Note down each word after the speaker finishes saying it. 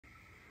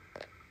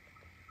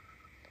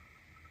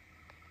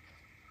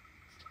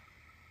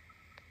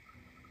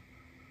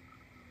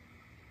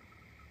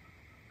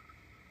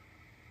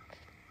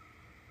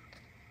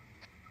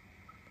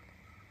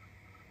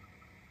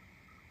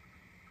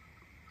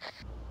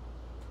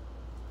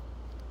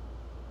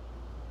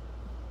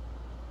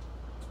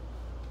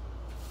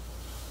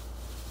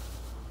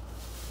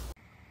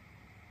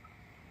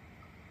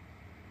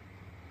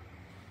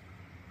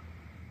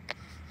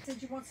Said,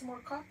 you want some more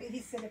coffee? He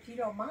said, if you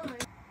don't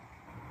mind.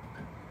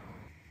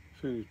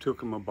 So he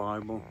took him a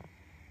Bible.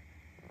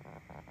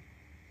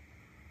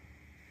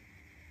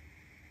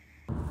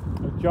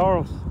 Hey,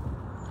 Charles,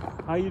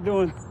 how you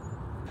doing?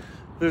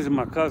 This is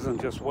my cousin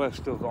just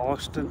west of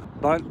Austin.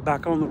 But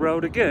back on the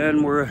road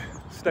again, we're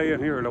staying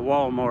here at a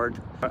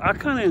Walmart. I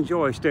kind of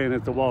enjoy staying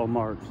at the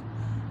Walmart.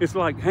 It's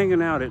like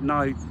hanging out at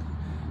night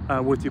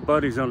with your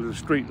buddies under the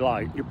street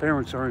light. Your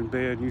parents are in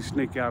bed and you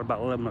sneak out about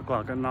 11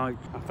 o'clock at night.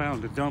 I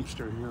found a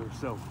dumpster here,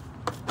 so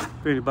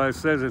if anybody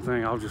says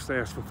anything, I'll just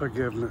ask for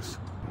forgiveness.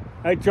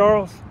 Hey,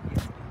 Charles.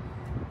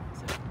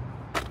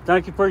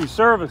 Thank you for your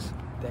service.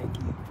 Thank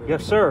you.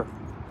 Yes, sir.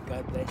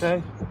 God bless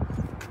okay.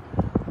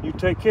 You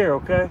take care,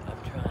 okay?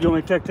 I'm trying. You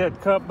want me to take that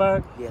cup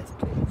back? Yes,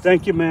 please.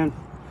 Thank you, man.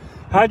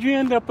 How'd you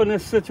end up in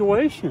this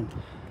situation?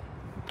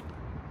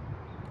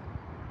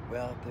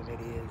 Well, the thing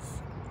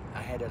is,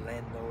 I had a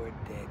landlord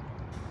that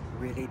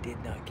really did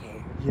not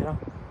care. Yeah.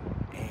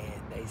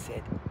 And they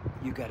said,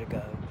 you gotta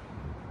go.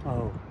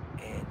 Oh.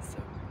 And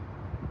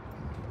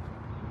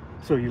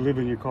so you live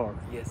in your car?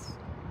 Yes.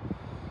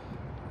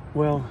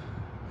 Well,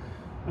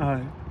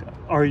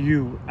 are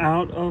you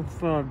out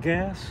of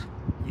gas?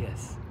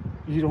 Yes.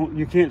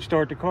 You can't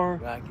start the car?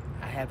 Well,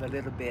 I have a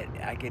little bit.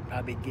 I could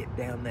probably get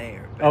down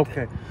there.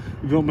 Okay.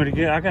 You want me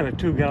to I got a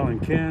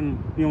 2-gallon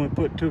can. You want me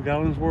to put 2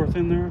 gallons worth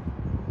in there?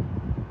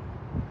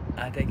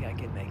 I think I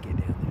can make it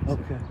down there,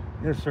 okay. Sir.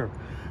 Yes, sir.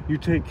 You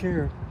take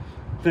care.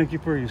 Thank you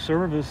for your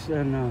service,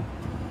 and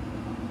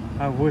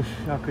I wish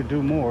I could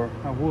do more.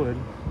 I would.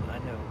 I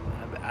know.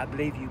 I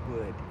believe you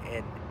would.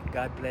 And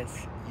God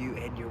bless you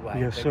and your wife.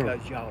 Yes, sir.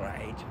 Because y'all are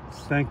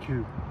angels. Thank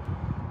you.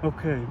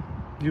 Okay.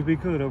 You be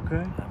good, okay?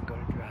 I'm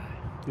going to try.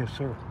 Yes,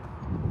 sir.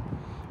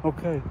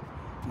 Okay.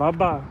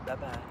 Bye-bye.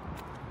 Bye-bye.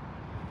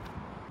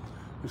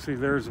 You see,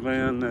 there's a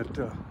man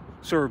that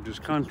served his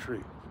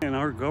country. And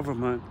our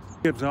government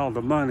gives all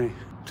the money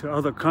to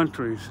other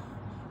countries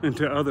and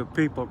to other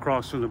people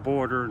crossing the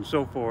border and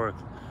so forth.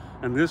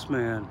 And this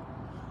man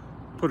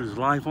put his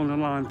life on the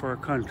line for a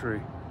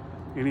country.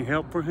 Any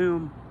help for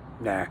him?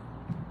 Nah,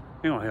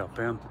 you don't help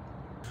him.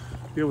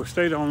 Yeah, we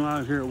stayed all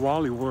night here at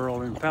Wally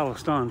World in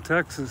Palestine,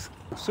 Texas.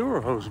 The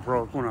sewer hose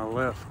broke when I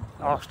left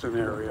Austin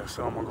area,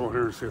 so I'm gonna go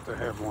here and see if they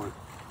have one.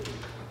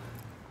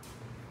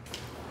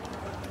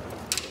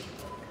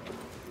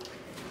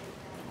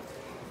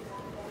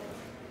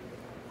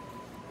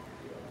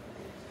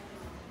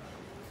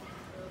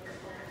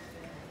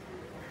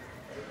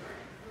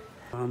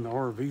 On the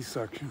RV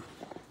section.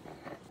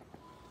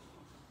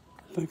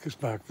 I think it's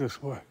back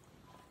this way.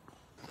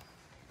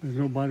 There's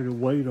nobody to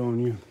wait on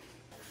you.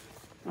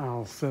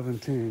 Aisle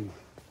 17.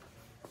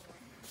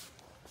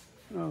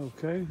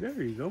 Okay,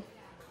 there you go.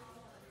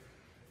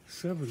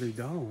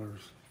 $70.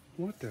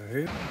 What the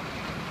hell?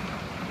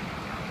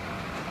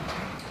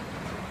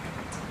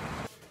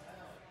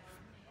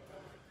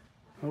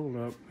 Hold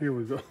up, here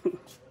we go.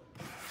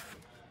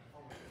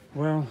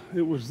 Well,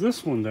 it was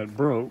this one that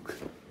broke,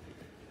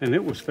 and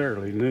it was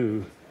fairly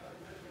new.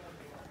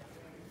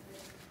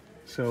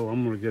 So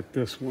I'm gonna get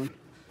this one.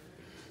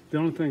 The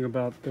only thing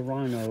about the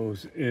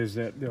rhinos is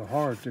that they're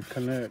hard to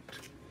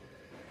connect,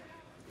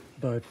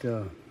 but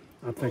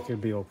I think it'd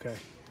be okay.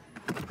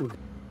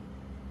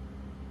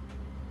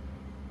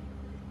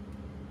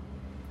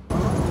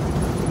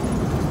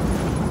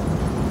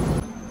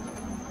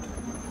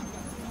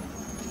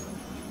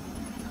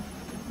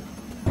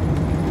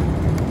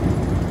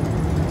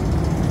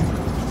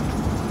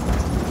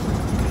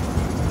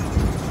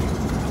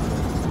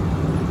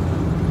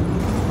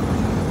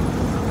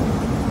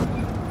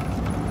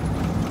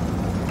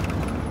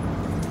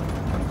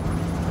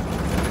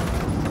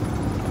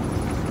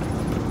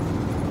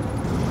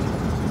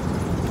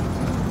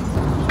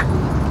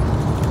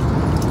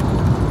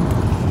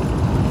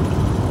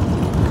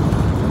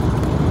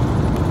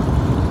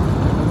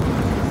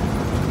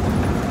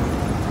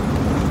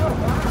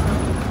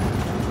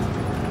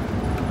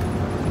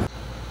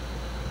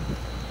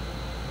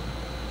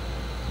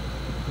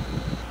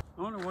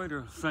 On our way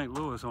to St.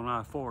 Louis on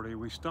I-40,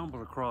 we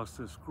stumbled across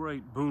this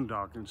great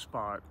boondocking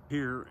spot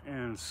here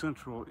in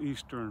central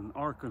eastern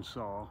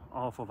Arkansas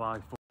off of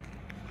I-40. Yeah,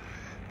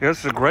 this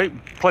is a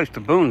great place to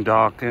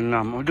boondock, and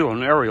I'm going to do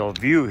an aerial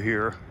view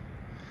here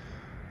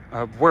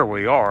of where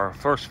we are.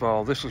 First of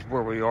all, this is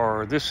where we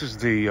are. This is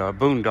the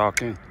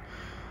boondocking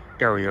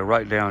area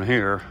right down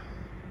here.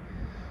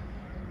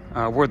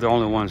 We're the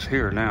only ones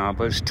here now,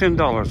 but it's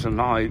 $10 a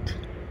night.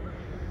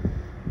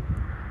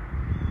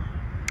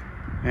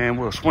 And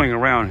we'll swing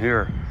around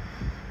here.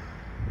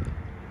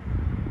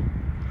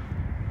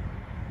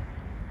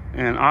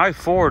 And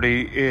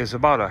I-40 is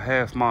about a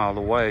half mile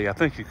away. I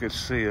think you could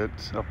see it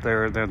up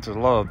there. There's a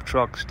Love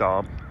truck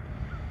stop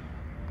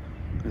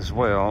as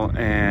well.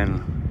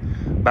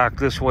 And back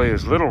this way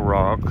is Little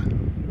Rock.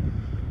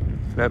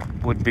 That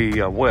would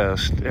be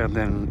west. And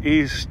then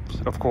east,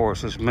 of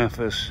course, is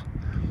Memphis.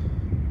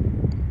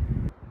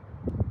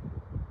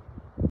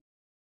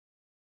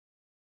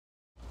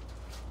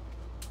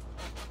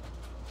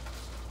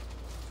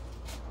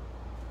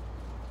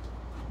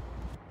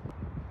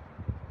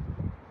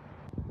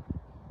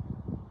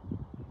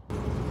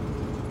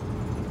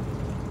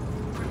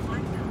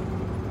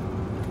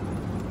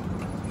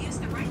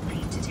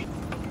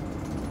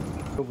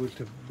 Over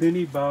to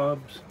Benny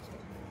Bob's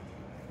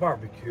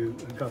Barbecue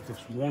and got this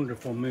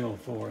wonderful meal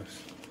for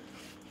us.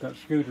 Got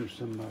Scooter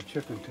some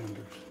chicken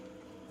tenders.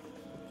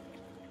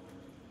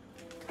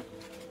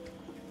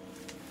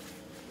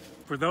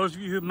 For those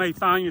of you who may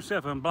find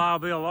yourself in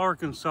Blytheville,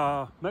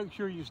 Arkansas, make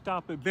sure you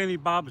stop at Benny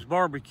Bob's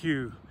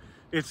Barbecue.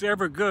 It's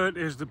ever good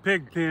as the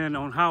pig pen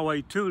on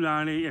Highway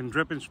 290 in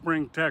Dripping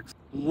Spring, Texas.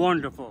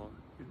 Wonderful.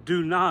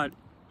 Do not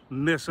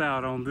miss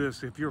out on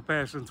this if you're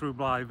passing through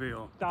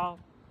Blytheville. Stop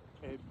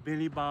at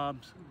Benny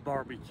Bob's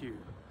Barbecue.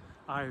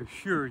 I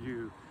assure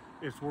you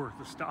it's worth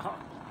a stop.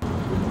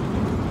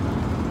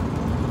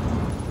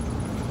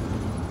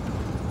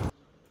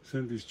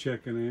 Cindy's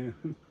checking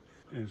in,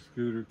 and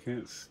Scooter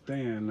can't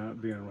stand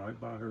not being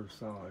right by her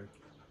side.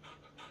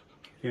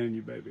 Can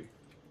you, baby?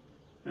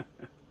 I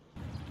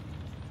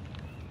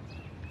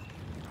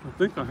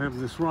think I have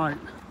this right.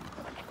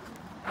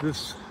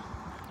 This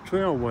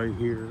trailway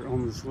here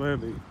on this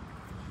levee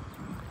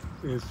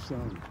is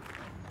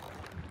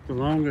the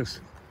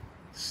longest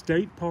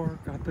state park,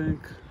 I think.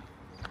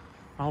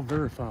 I'll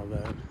verify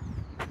that.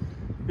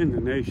 In the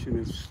nation,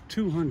 it's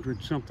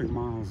 200 something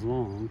miles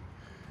long.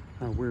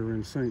 We're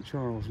in St.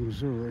 Charles,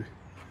 Missouri.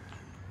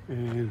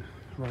 And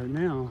right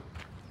now,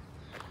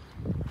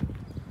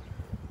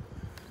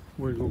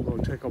 we're gonna go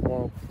take a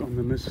walk on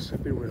the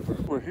Mississippi River.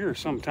 We're here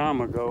some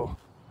time ago.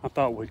 I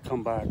thought we'd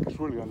come back. It's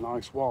really a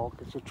nice walk.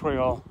 It's a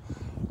trail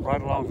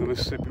right along the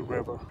Mississippi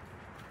River.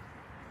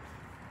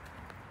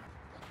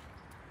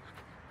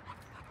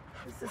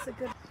 Is this a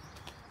good?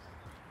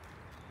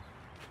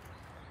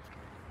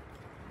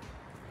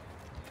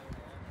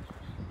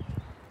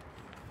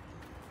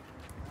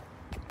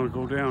 I'm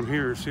gonna go down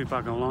here and see if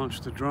I can launch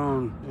the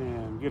drone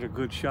and get a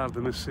good shot of the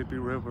Mississippi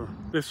River.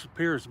 This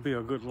appears to be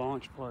a good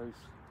launch place.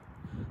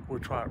 We'll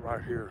try it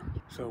right here,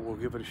 so we'll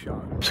give it a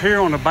shot. It's here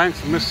on the banks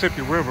of the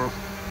Mississippi River.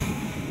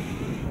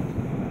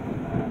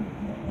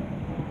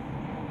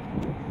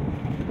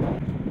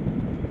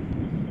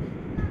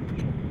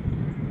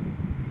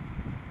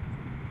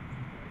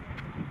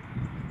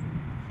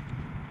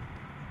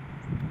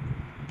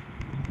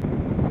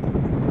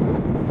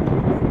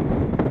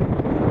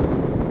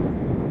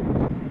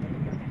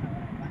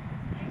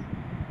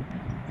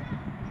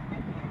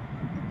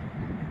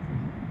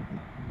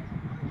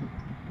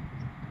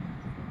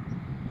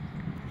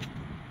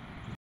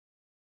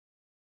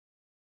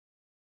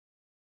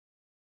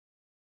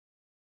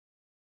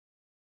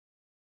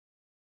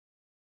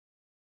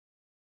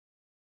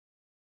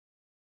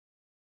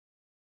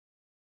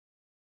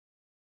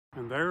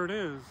 And there it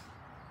is,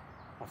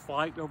 a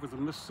flight over the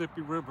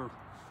Mississippi River.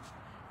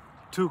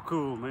 Too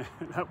cool, man.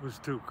 That was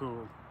too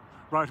cool.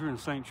 Right here in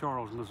St.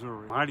 Charles,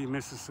 Missouri. Mighty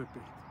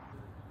Mississippi.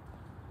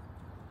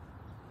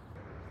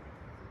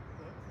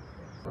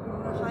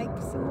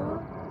 Hike some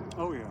more?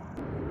 Oh, yeah.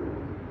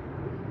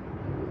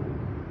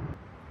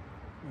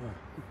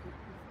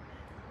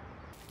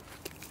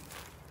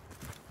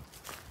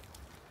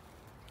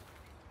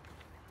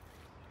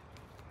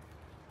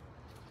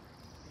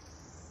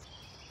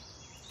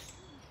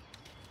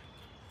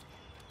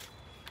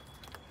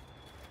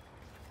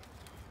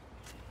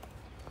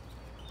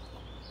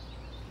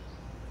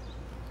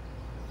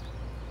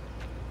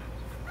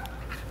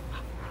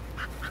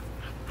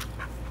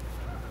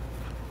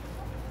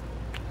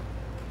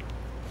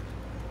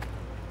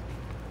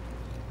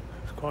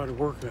 Quite a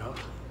workout.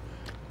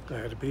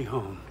 Glad to be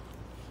home.